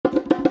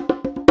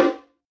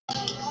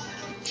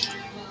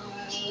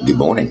Good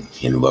morning,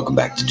 and welcome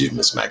back to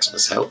Dunamis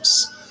Maximus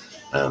Helps.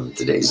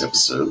 Today's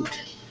episode,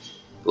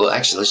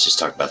 actually, let's just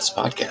talk about this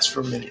podcast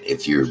for a minute.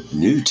 If you're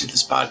new to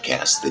this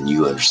podcast, then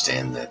you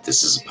understand that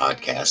this is a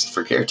podcast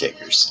for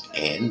caretakers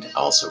and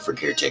also for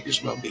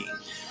caretakers' well-being.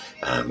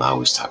 I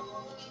always talk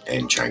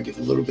and try and give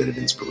a little bit of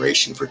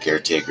inspiration for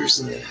caretakers,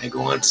 and then I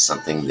go on to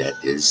something that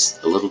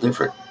is a little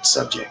different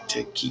subject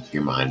to keep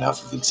your mind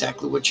off of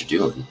exactly what you're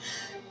doing.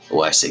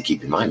 Well, I say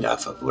keep your mind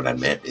off of. What I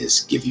meant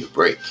is give you a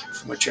break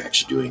from what you're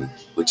actually doing,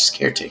 which is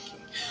caretaking.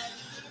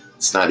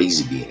 It's not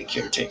easy being a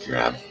caretaker.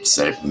 I've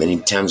said it many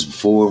times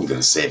before. I'm going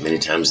to say it many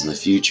times in the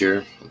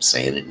future. I'm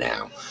saying it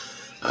now.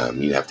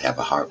 You have to have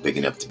a heart big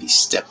enough to be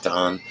stepped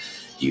on.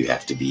 You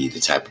have to be the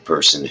type of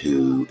person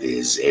who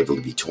is able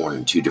to be torn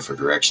in two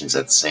different directions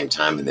at the same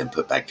time and then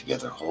put back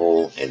together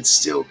whole and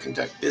still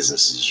conduct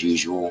business as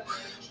usual,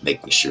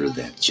 making sure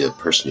that the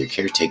person you're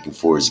caretaking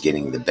for is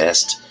getting the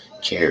best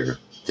care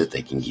that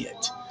they can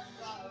get.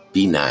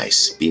 Be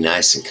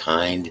nice and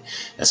kind,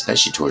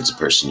 especially towards the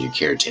person you're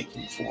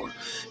caretaking for.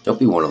 Don't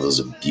be one of those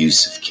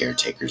abusive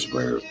caretakers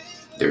where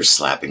there's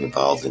slapping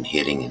involved and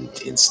hitting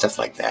and stuff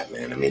like that,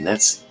 man. I mean,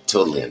 that's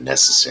totally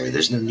unnecessary.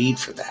 There's no need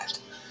for that.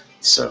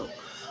 So,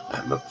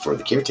 for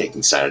the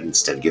caretaking side,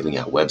 instead of giving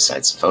out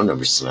websites and phone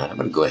numbers tonight, I'm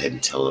going to go ahead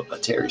and tell a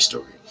Terry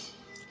story.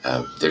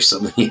 There's so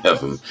many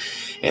of them,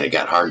 and it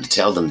got hard to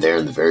tell them there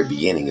in the very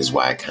beginning is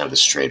why I kind of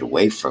strayed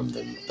away from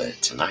them. But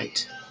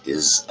tonight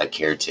is a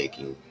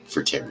caretaking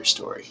for Terry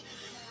story.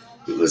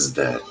 It was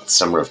the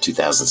summer of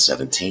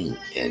 2017,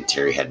 and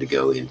Terry had to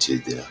go into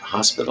the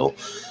hospital,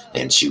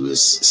 and she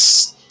was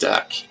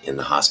stuck in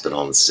the hospital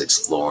on the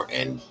 6th floor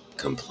and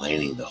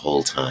complaining the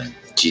whole time.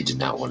 She did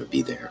not want to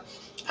be there.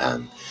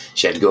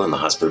 She had to go in the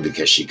hospital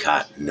because she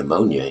caught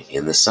pneumonia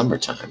in the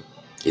summertime.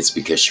 It's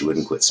because she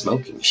wouldn't quit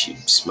smoking. She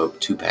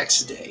smoked 2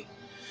 packs a day.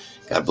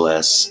 God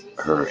bless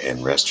her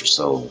and rest her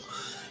soul.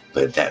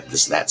 But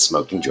that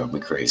smoking drove me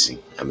crazy.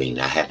 I mean,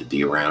 I had to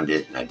be around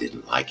it, and I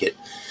didn't like it.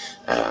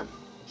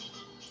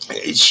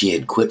 She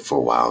had quit for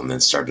a while and then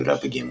started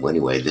up again. Well,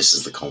 anyway, this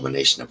is the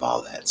culmination of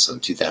all that. So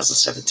in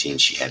 2017,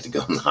 she had to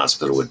go in the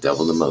hospital with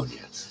double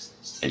pneumonia.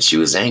 And she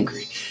was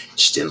angry.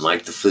 She didn't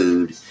like the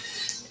food.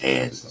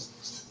 And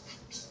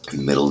in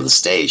the middle of the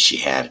stay, she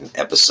had an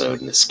episode,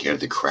 and it scared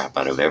the crap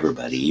out of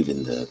everybody.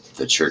 Even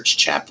the church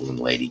chaplain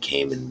lady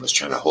came and was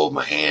trying to hold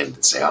my hand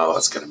and say, oh,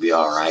 it's going to be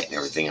all right and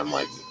everything. I'm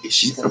like,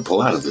 she's going to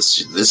pull out of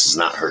this. This is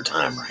not her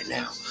time right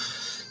now.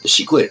 But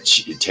she quit.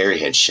 Terry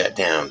had shut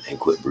down and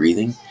quit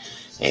breathing,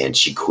 and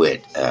she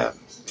quit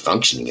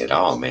functioning at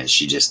all, man.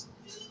 She just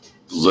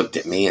looked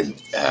at me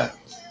and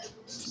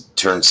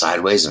turned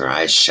sideways, and her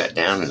eyes shut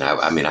down. And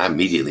I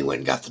immediately went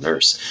and got the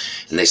nurse,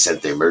 and they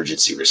sent the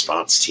emergency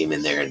response team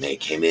in there, and they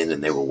came in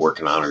and they were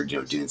working on her,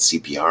 doing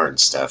CPR and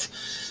stuff.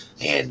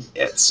 And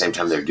at the same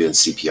time they were doing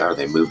CPR,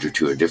 they moved her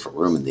to a different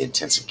room in the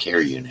intensive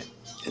care unit,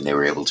 and they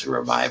were able to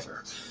revive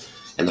her.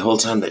 And the whole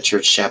time that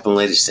church chaplain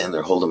lady standing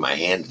there holding my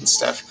hand and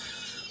stuff,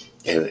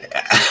 and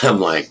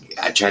I'm like,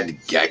 I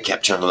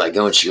kept trying to let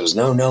go, and she goes,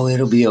 no,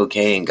 it'll be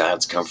okay, and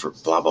God's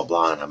comfort, blah, blah,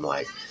 blah. And I'm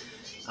like,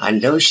 I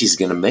know she's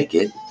going to make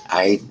it.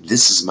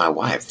 This is my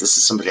wife. This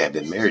is somebody I've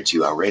been married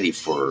to already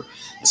for,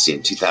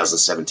 in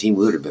 2017,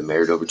 we would have been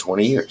married over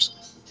 20 years.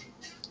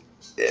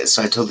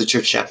 So I told the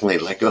church chaplain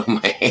lady, let go of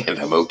my hand.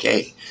 I'm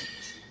okay.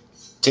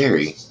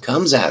 Terry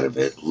comes out of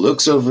it,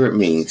 looks over at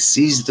me,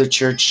 sees the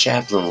church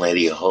chaplain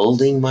lady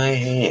holding my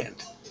hand.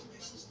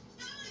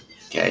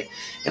 Okay.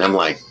 And I'm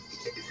like,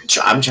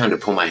 I'm trying to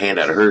pull my hand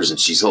out of hers, and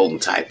she's holding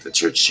tight, the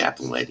church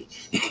chaplain lady.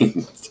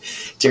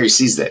 Terry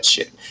sees that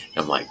shit.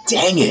 And I'm like,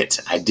 dang it.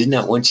 I did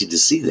not want you to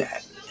see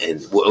that.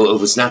 And it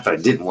was not that I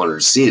didn't want her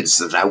to see it. It's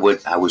that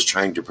I was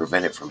trying to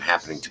prevent it from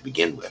happening to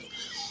begin with.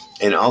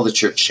 And all the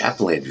church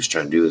chaplain lady was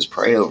trying to do is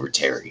pray over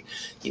Terry.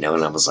 And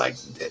I was like,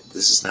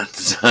 this is not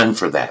the time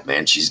for that,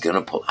 man. She's going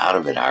to pull out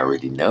of it. I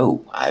already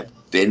know. I've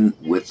been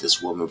with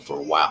this woman for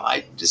a while.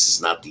 This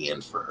is not the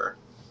end for her.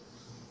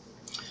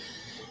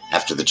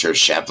 After the church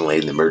chaplain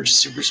lady and the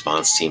emergency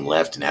response team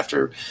left, and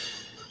after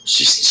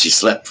she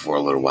slept for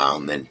a little while,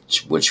 and then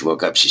when she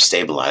woke up, she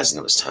stabilized, and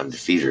it was time to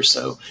feed her.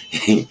 So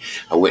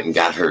I went and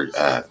got her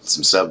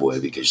some Subway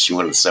because she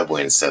wanted the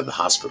Subway instead of the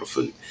hospital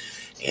food.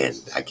 And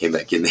I came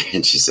back in there,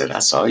 and she said, I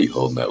saw you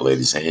holding that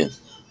lady's hand.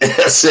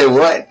 I said,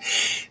 what?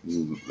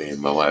 And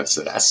my wife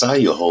said, I saw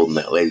you holding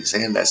that lady's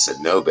hand. I said,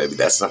 no, baby,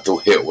 that's not the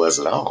way it was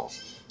at all.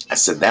 I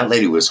said, that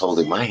lady was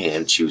holding my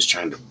hand. She was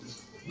trying to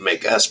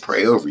make us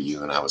pray over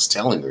you, and I was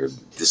telling her,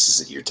 this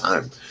isn't your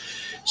time.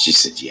 She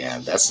said, yeah,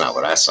 that's not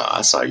what I saw.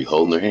 I saw you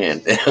holding her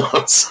hand.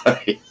 I'm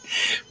sorry.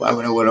 Why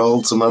would I want to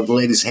hold some other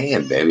lady's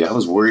hand, baby? I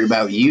was worried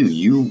about you.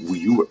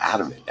 You were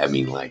out of it. I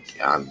mean, like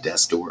on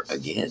death's door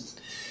again.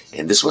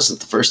 And this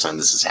wasn't the first time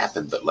this has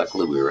happened, but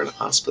luckily we were in a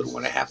hospital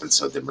when it happened,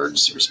 so the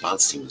emergency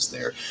response team was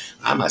there.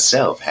 I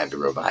myself had to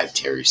revive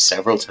Terry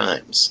several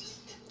times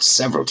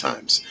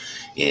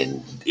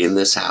in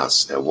this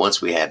house. Several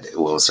times we had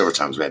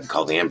to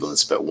call the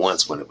ambulance, but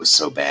once when it was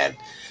so bad,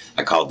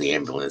 I called the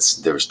ambulance.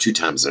 There was 2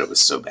 times that it was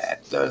so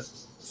bad. The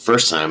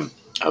first time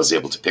I was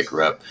able to pick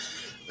her up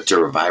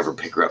to revive her,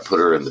 pick her up, put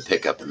her in the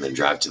pickup, and then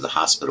drive to the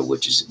hospital,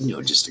 which is,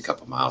 just a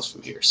couple miles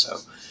from here. So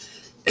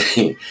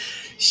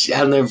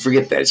I'll never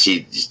forget that.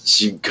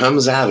 She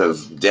comes out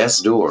of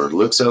death's door,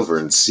 looks over,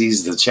 and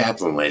sees the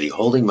chaplain lady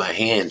holding my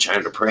hand,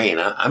 trying to pray. And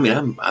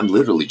I'm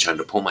literally trying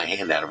to pull my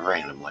hand out of her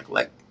hand. I'm like,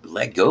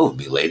 let go of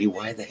me, lady.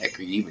 Why the heck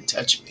are you even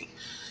touching me?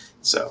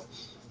 So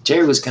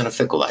Terry was kind of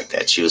fickle like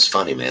that. She was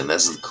funny, man.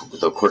 That's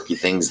the quirky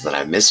things that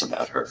I miss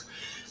about her.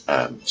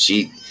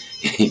 She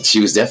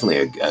was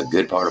definitely a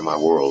good part of my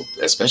world,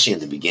 especially in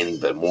the beginning,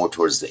 but more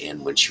towards the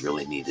end when she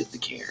really needed the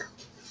care.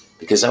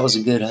 Because I was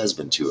a good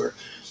husband to her.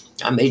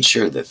 I made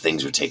sure that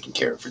things were taken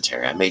care of for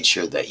Terry. I made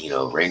sure that,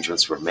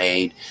 arrangements were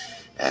made,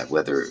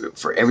 whether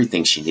for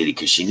everything she needed,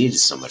 because she needed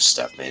so much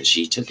stuff, man.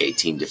 She took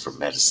 18 different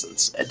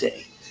medicines a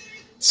day.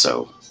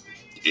 So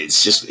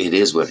it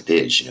is what it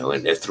is,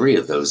 and 3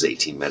 of those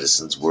 18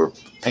 medicines were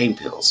pain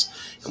pills.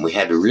 And we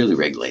had to really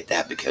regulate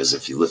that, because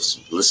if you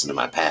listen to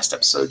my past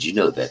episodes, you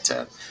know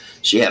that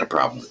she had a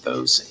problem with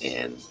those,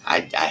 and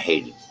I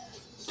hated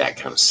that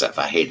kind of stuff.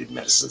 I hated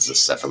medicines and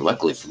stuff, and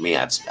luckily for me,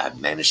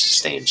 I've managed to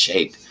stay in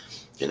shape,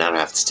 and I don't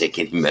have to take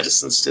any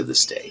medicines to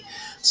this day.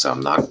 So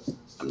I'm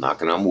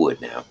knocking on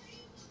wood now,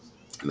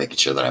 making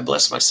sure that I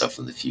bless myself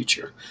in the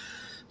future.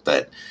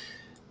 But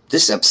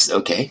this episode,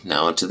 okay,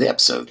 now onto the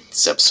episode.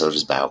 This episode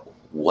is about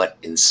what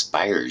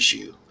inspires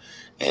you.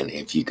 And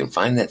if you can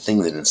find that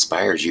thing that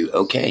inspires you,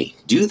 okay,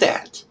 do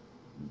that.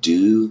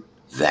 Do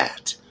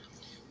that.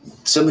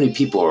 So many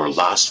people are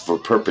lost for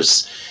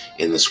purpose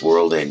in this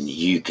world, and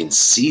you can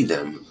see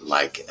them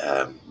like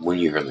when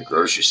you're in the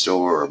grocery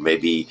store, or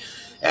maybe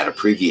at a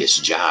previous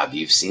job.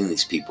 You've seen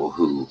these people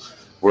who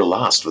were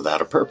lost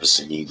without a purpose,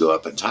 and you go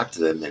up and talk to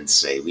them and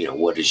say,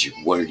 what do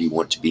you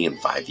want to be in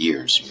 5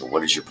 years?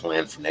 What is your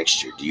plan for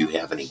next year? Do you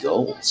have any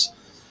goals?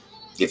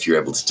 If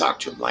you're able to talk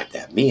to them like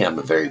that. Me, I'm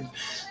a very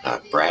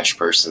brash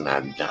person.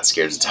 I'm not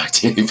scared to talk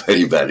to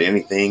anybody about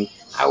anything.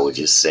 I will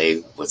just say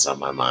what's on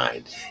my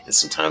mind. And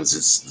sometimes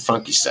it's the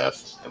funky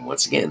stuff. And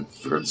once again,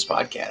 if you've heard this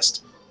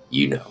podcast,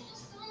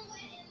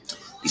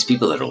 These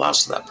people that are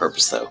lost without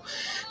purpose, though,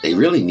 they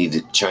really need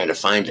to try to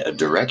find a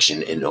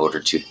direction in order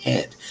to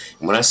head.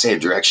 And when I say a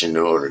direction in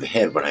order to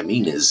head, what I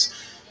mean is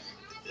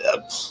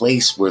a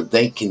place where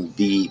they can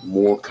be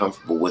more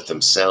comfortable with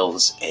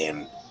themselves,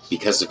 and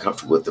because they're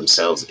comfortable with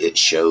themselves, it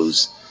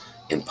shows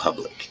in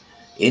public.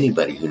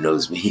 Anybody who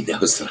knows me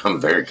knows that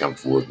I'm very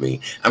comfortable with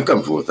me. I'm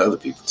comfortable with other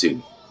people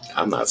too.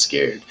 I'm not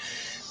scared.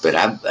 But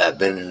I've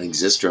been an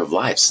exister of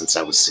life since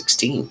I was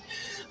 16.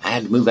 I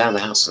had to move out of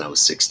the house when I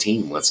was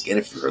 16. Once again,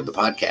 if you heard the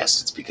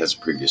podcast, it's because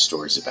of previous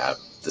stories about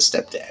the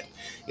stepdad.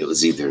 It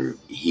was either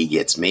he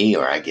gets me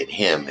or I get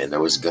him, and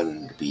there was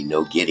going to be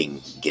no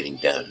getting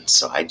done.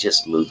 So I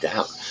just moved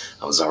out.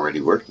 I was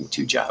already working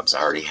 2 jobs.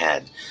 I already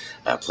had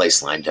a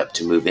place lined up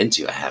to move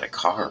into. I had a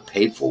car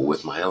paid for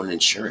with my own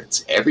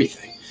insurance,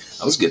 everything.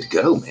 I was good to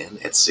go, man,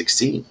 at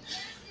 16.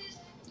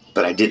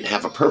 But I didn't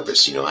have a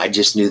purpose. I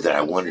just knew that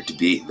I wanted to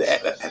be,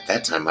 at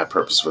that time, my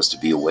purpose was to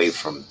be away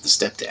from the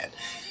stepdad.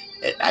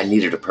 I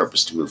needed a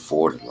purpose to move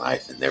forward in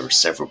life, and there were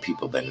several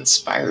people that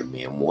inspired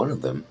me, and one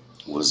of them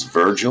was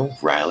Virgil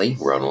Riley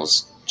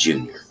Runnels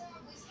Jr.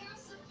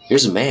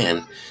 Here's a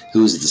man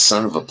who was the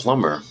son of a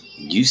plumber,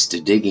 used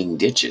to digging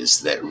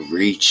ditches that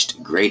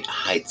reached great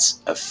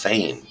heights of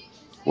fame,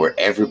 where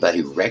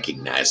everybody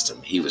recognized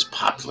him. He was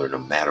popular no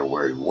matter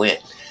where he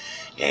went,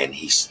 and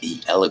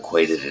he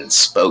eloquated and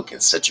spoke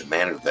in such a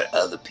manner that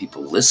other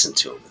people listened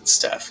to him and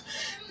stuff.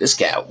 This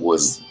guy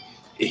was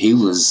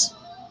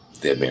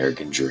the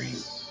American dream.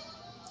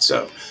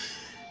 So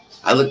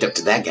I looked up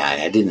to that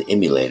guy. I didn't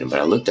emulate him, but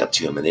I looked up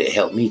to him, and it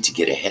helped me to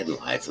get ahead in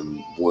life.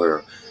 And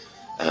where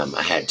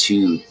I had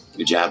 2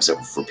 jobs that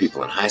were for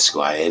people in high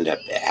school, I ended up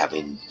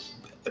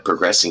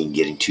progressing and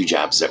getting 2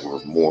 jobs that were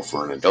more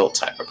for an adult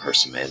type of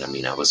person, man.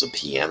 I was a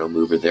piano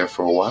mover there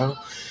for a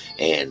while,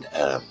 and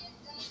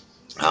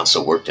I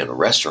also worked in a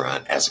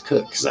restaurant as a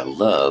cook, because I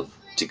love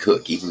to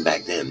cook. Even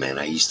back then, man,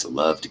 I used to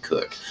love to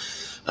cook.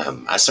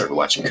 I started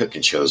watching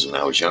cooking shows when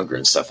I was younger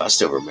and stuff. I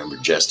still remember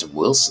Justin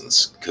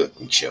Wilson's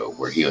cooking show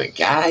where he went,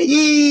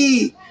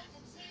 "Guy!"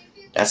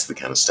 That's the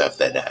kind of stuff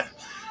that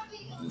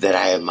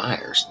I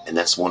admire. And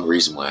that's one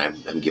reason why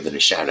I'm giving a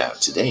shout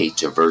out today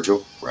to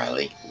Virgil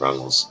Riley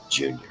Runnels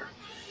Jr.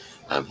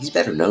 He's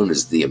better known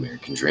as the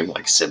American Dream.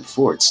 Like I said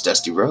before, it's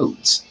Dusty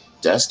Rhodes.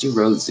 Dusty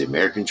Rhodes, the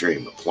American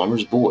Dream, a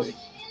plumber's boy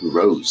who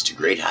rose to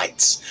great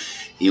heights.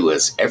 He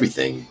was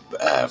everything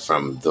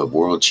from the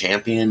world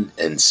champion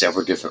in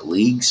several different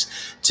leagues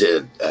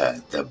to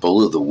the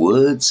Bull of the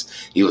Woods.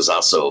 He was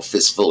also a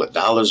Fistful of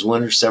Dollars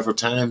winner several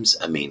times.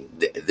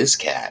 This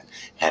cat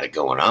had it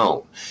going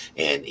on.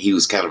 And he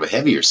was kind of a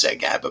heavier set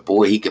guy, but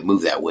boy, he could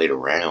move that weight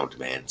around,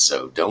 man.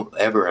 So don't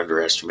ever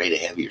underestimate a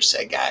heavier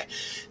set guy.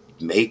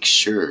 Make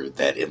sure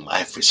that in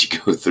life, as you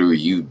go through,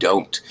 you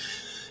don't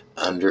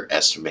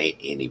underestimate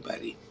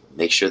anybody.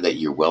 Make sure that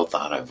you're well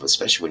thought of,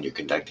 especially when you're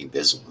conducting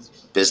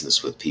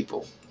business with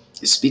people.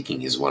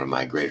 Speaking is one of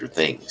my greater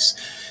things.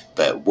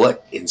 But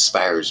what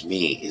inspires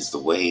me is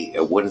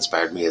what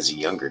inspired me as a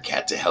younger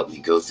cat to help me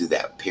go through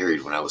that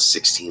period when I was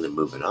 16 and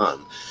moving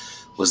on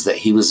was that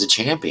he was a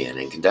champion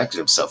and conducted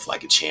himself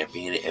like a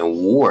champion and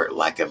wore it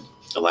like a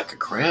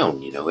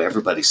crown.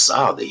 Everybody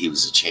saw that he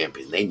was a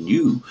champion. They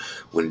knew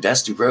when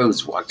Dusty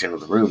Rhodes walked into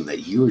the room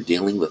that you were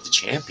dealing with a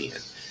champion.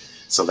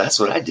 So that's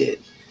what I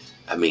did.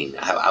 I mean,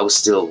 I was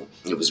still,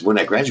 it was when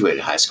I graduated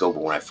high school,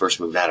 but when I first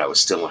moved out, I was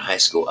still in high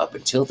school up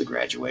until the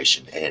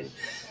graduation. And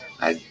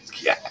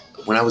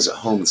when I was at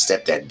home,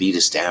 stepdad beat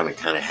us down and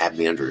kind of had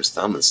me under his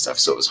thumb and stuff.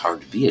 So it was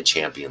hard to be a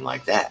champion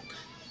like that.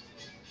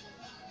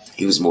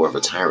 He was more of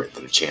a tyrant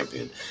than a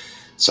champion.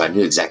 So I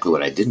knew exactly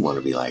what I didn't want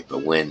to be like.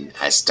 But when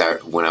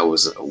I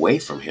was away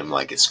from him,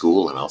 like at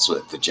school and also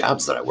at the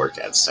jobs that I worked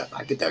at and stuff,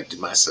 I conducted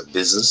my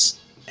business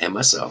and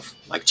myself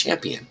like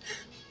champion.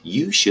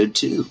 You should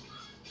too.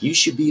 You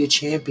should be a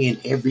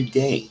champion every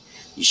day.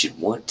 You should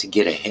want to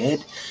get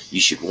ahead. You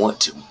should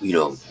want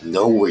to,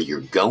 know where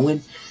you're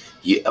going.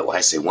 I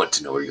say want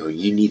to know where you're going.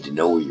 You need to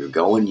know where you're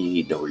going. You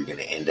need to know where you're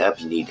going to end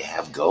up. You need to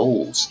have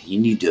goals. You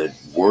need to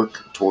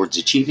work towards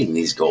achieving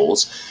these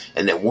goals.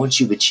 And then once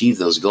you've achieved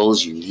those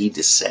goals, you need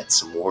to set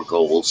some more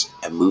goals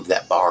and move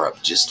that bar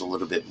up just a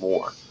little bit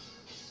more.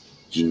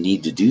 You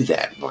need to do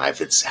that in life.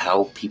 It's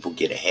how people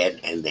get ahead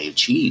and they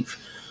achieve.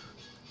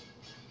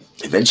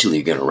 Eventually,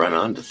 you're going to run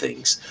onto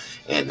things,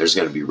 and there's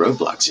going to be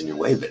roadblocks in your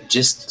way, but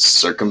just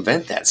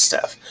circumvent that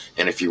stuff.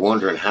 And if you're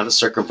wondering how to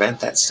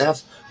circumvent that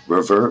stuff,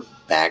 revert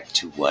back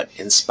to what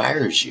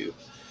inspires you.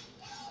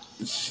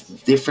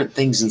 Different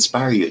things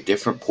inspire you at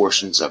different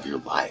portions of your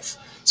life.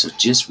 So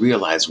just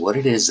realize what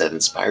it is that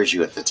inspires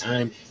you at the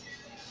time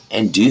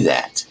and do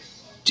that.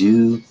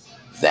 Do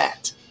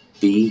that.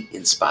 Be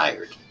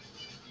inspired.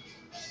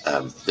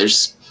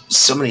 There's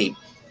so many,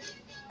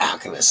 how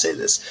can I say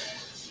this?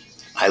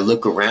 I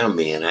look around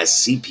me and I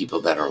see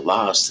people that are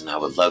lost, and I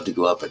would love to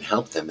go up and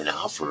help them and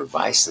offer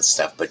advice and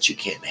stuff, but you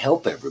can't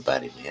help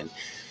everybody, man.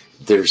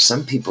 There's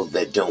some people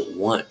that don't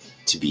want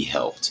to be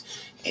helped,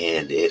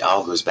 and it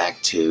all goes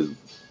back to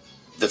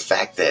the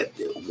fact that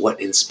what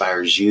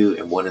inspires you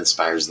and what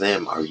inspires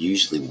them are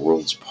usually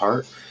worlds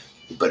apart,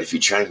 but if you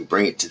try to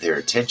bring it to their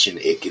attention,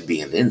 it could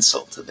be an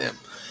insult to them.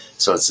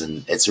 So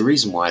it's a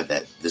reason why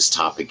that this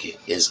topic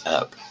is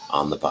up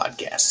on the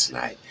podcast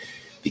tonight,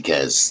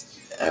 because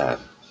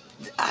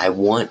I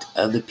want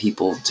other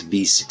people to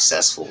be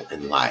successful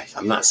in life.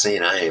 I'm not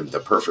saying I am the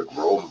perfect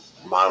role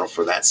model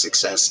for that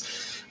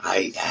success.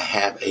 I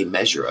have a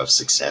measure of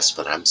success,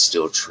 but I'm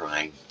still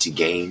trying to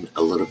gain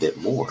a little bit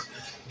more.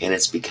 And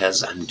it's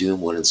because I'm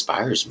doing what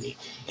inspires me.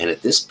 And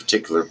at this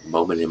particular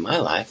moment in my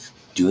life,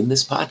 doing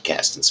this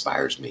podcast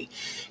inspires me.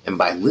 And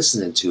by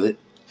listening to it,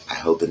 I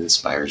hope it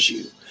inspires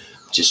you.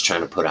 Just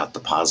trying to put out the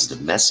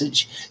positive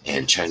message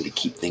and trying to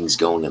keep things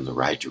going in the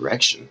right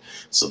direction.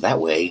 So that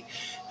way,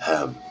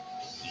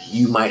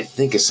 you might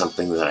think of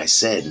something that I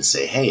said and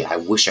say, hey, I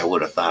wish I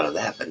would have thought of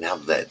that. But now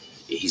that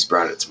he's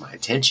brought it to my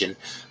attention,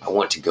 I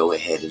want to go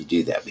ahead and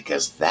do that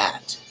because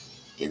that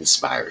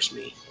inspires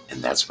me.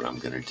 And that's what I'm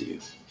going to do.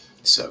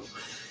 So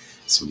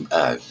some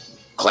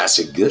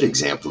classic good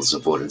examples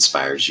of what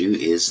inspires you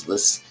is,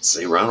 let's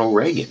say, Ronald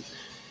Reagan.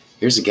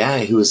 Here's a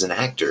guy who was an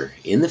actor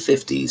in the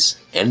 50s,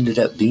 ended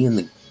up being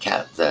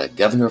the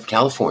governor of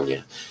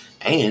California,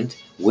 and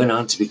went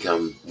on to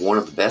become one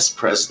of the best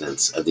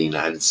presidents of the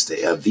United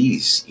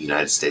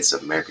States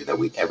of America that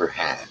we ever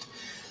had.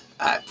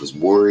 I was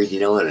worried,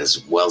 and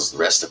as well as the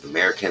rest of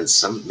Americans,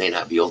 some may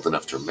not be old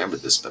enough to remember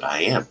this, but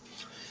I am,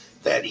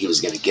 that he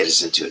was going to get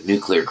us into a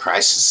nuclear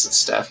crisis and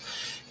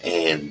stuff,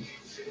 and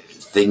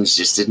things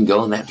just didn't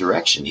go in that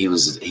direction. He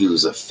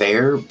was a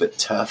fair but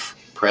tough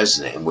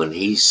president, and when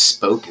he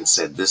spoke and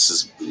said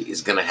this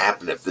is going to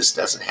happen if this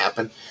doesn't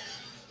happen,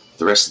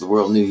 the rest of the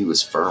world knew he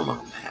was firm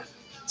on that.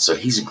 So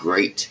he's a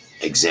great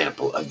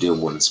example of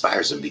doing what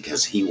inspires him,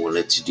 because he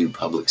wanted to do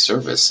public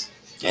service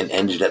and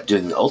ended up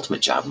doing the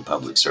ultimate job in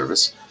public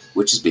service,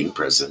 which is being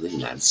president of the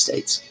United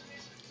States.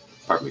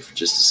 Pardon me for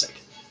just a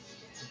second.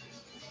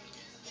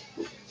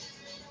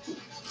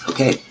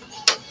 Okay.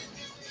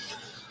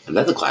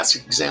 Another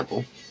classic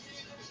example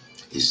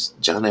is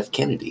John F.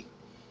 Kennedy,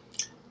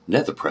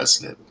 another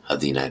president of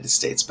the United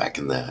States back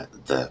in the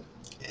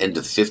end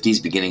of the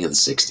 50s, beginning of the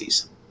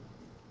 60s.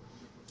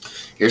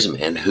 Here's a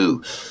man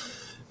who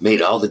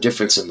made all the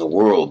difference in the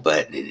world,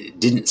 but it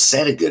didn't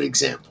set a good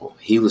example.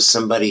 He was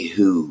somebody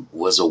who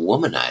was a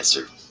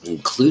womanizer,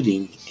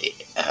 including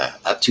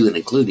up to and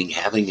including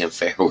having an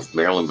affair with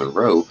Marilyn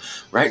Monroe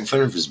right in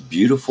front of his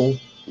beautiful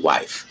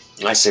wife.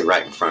 I say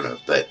right in front of,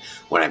 but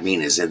what I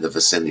mean is in the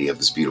vicinity of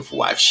his beautiful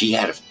wife. She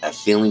had a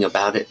feeling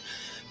about it,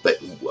 but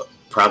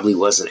probably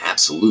wasn't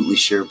absolutely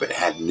sure, but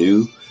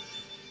knew.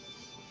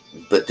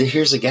 But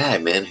here's a guy,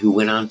 man, who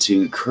went on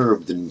to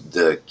curb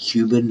the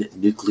Cuban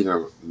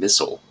nuclear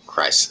missile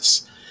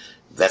crisis.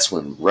 That's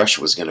when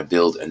Russia was going to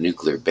build a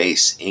nuclear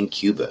base in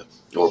Cuba,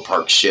 or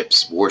park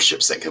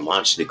warships that could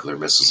launch nuclear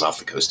missiles off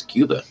the coast of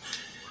Cuba.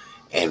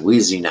 And we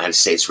as the United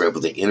States were able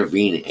to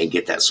intervene and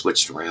get that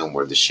switched around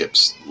where the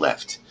ships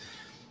left.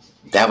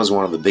 That was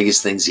one of the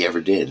biggest things he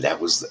ever did.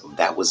 That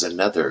was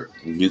another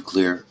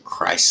nuclear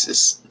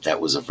crisis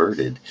that was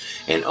averted,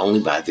 and only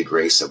by the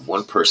grace of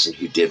one person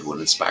who did what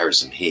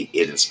inspires him.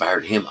 It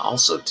inspired him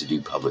also to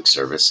do public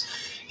service,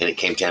 and it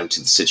came down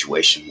to the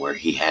situation where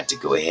he had to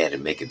go ahead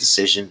and make a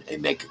decision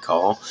and make a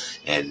call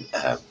and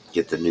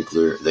get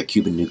the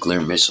Cuban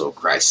nuclear missile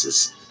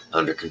crisis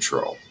under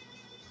control.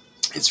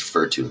 It's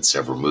referred to in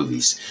several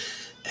movies,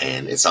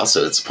 and it's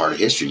a part of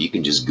history. You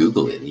can just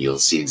Google it and you'll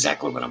see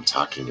exactly what I'm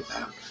talking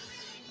about.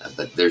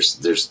 But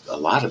there's a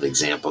lot of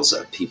examples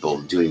of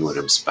people doing what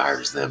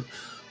inspires them.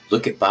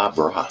 Look at Bob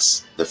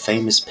Ross, the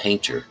famous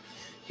painter.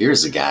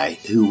 Here's a guy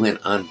who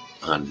went on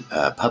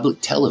public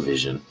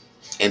television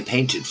and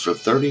painted for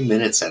 30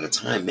 minutes at a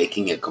time,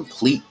 making a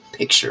complete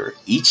picture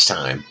each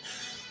time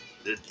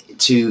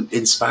to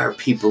inspire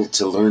people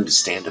to learn to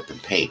stand up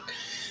and paint.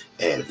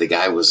 The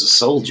guy was a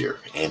soldier,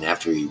 and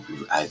after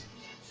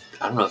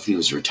I don't know if he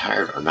was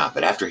retired or not,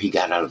 but after he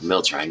got out of the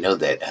military, I know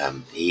that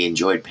he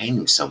enjoyed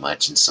painting so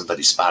much, and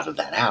somebody spotted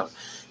that out,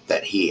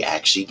 that he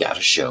actually got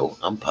a show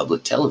on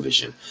public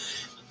television.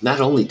 Not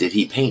only did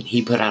he paint,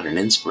 he put out an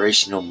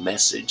inspirational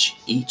message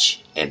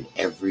each and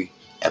every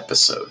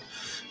episode.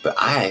 But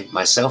I,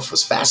 myself,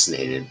 was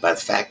fascinated by the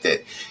fact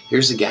that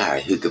here's a guy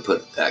who could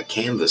put a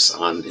canvas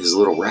on his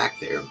little rack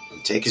there,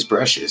 and take his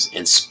brushes,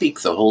 and speak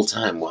the whole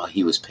time while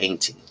he was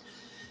painting.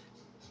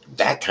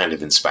 That kind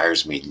of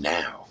inspires me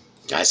now.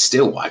 I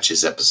still watch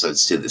his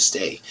episodes to this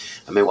day.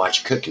 I may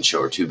watch a cooking show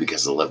or two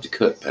because I love to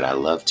cook, but I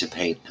love to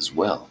paint as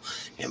well.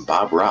 And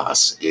Bob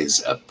Ross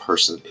is a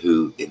person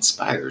who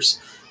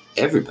inspires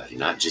everybody,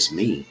 not just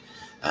me.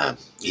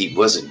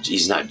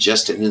 He's not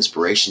just an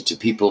inspiration to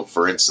people.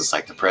 For instance,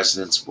 like the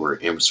presidents were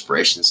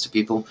inspirations to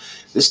people.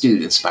 This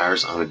dude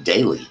inspires on a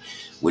daily.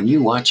 When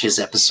you watch his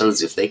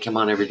episodes, if they come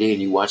on every day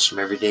and you watch them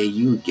every day,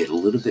 you would get a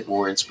little bit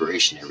more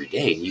inspiration every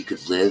day, and you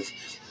could live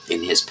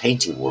in his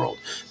painting world,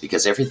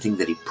 because everything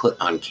that he put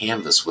on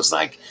canvas was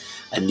like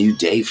a new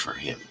day for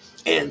him.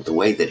 And the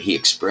way that he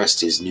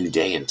expressed his new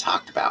day and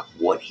talked about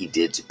what he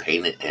did to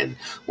paint it and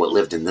what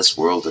lived in this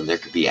world, and there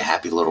could be a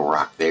happy little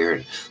rock there,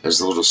 and there's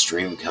a little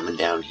stream coming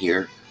down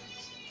here.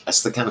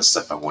 That's the kind of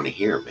stuff I want to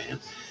hear, man.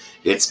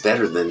 It's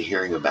better than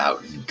hearing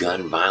about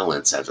gun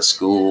violence at a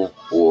school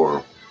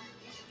or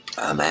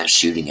a mass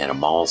shooting at a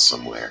mall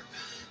somewhere.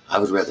 I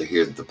would rather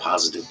hear the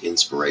positive,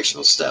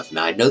 inspirational stuff.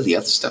 Now, I know the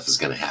other stuff is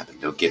going to happen.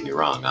 Don't get me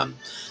wrong. I'm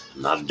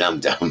not a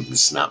dum-dum.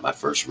 This is not my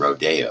first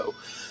rodeo.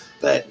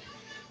 But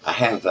I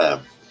have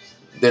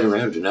been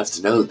around enough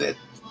to know that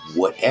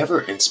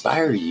whatever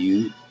inspires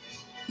you,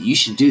 you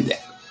should do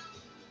that.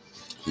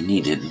 You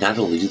need to not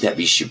only do that, but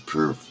you should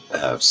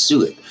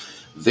pursue it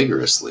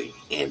vigorously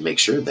and make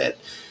sure that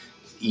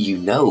you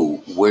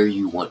know where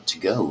you want to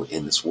go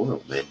in this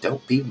world, man.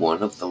 Don't be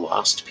one of the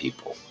lost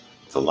people.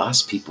 The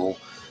lost people...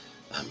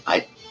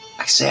 I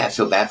say I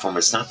feel bad for them.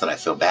 It's not that I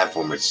feel bad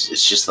for them.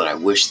 It's just that I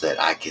wish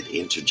that I could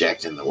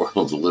interject in the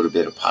world a little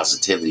bit of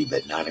positivity,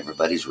 but not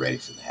everybody's ready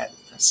for that.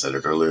 I said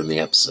it earlier in the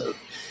episode.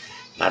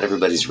 Not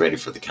everybody's ready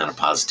for the kind of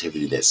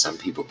positivity that some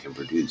people can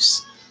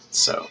produce.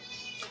 So,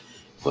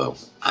 well,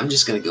 I'm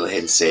just going to go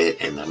ahead and say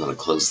it, and I'm going to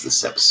close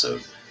this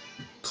episode.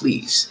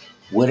 Please,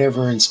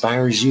 whatever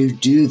inspires you,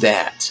 do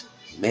that.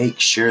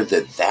 Make sure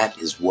that that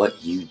is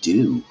what you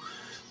do.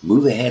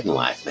 Move ahead in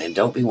life, man.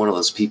 Don't be one of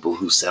those people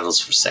who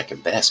settles for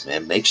second best,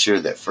 man. Make sure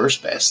that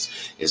first best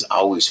is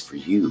always for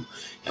you.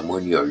 And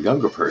when you're a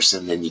younger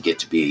person, then you get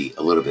to be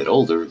a little bit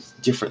older,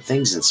 different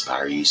things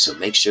inspire you. So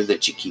make sure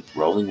that you keep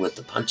rolling with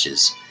the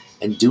punches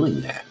and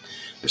doing that.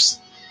 There's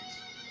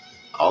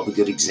all the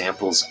good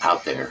examples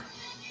out there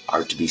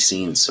are to be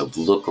seen. So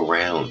look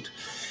around.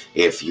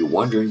 If you're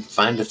wondering,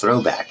 find a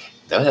throwback.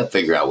 They'll help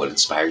figure out what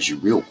inspires you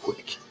real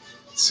quick.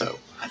 So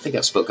I think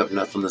I've spoke up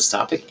enough on this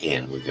topic,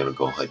 and we're going to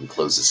go ahead and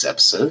close this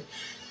episode.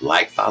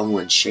 Like, follow,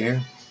 and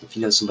share. If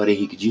you know somebody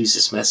who could use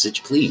this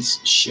message, please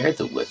share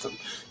them with them.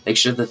 Make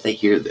sure that they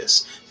hear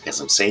this, because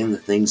I'm saying the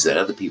things that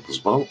other people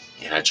won't,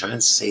 and I try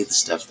and say the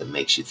stuff that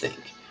makes you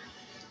think.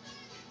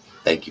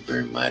 Thank you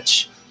very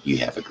much. You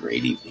have a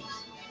great evening.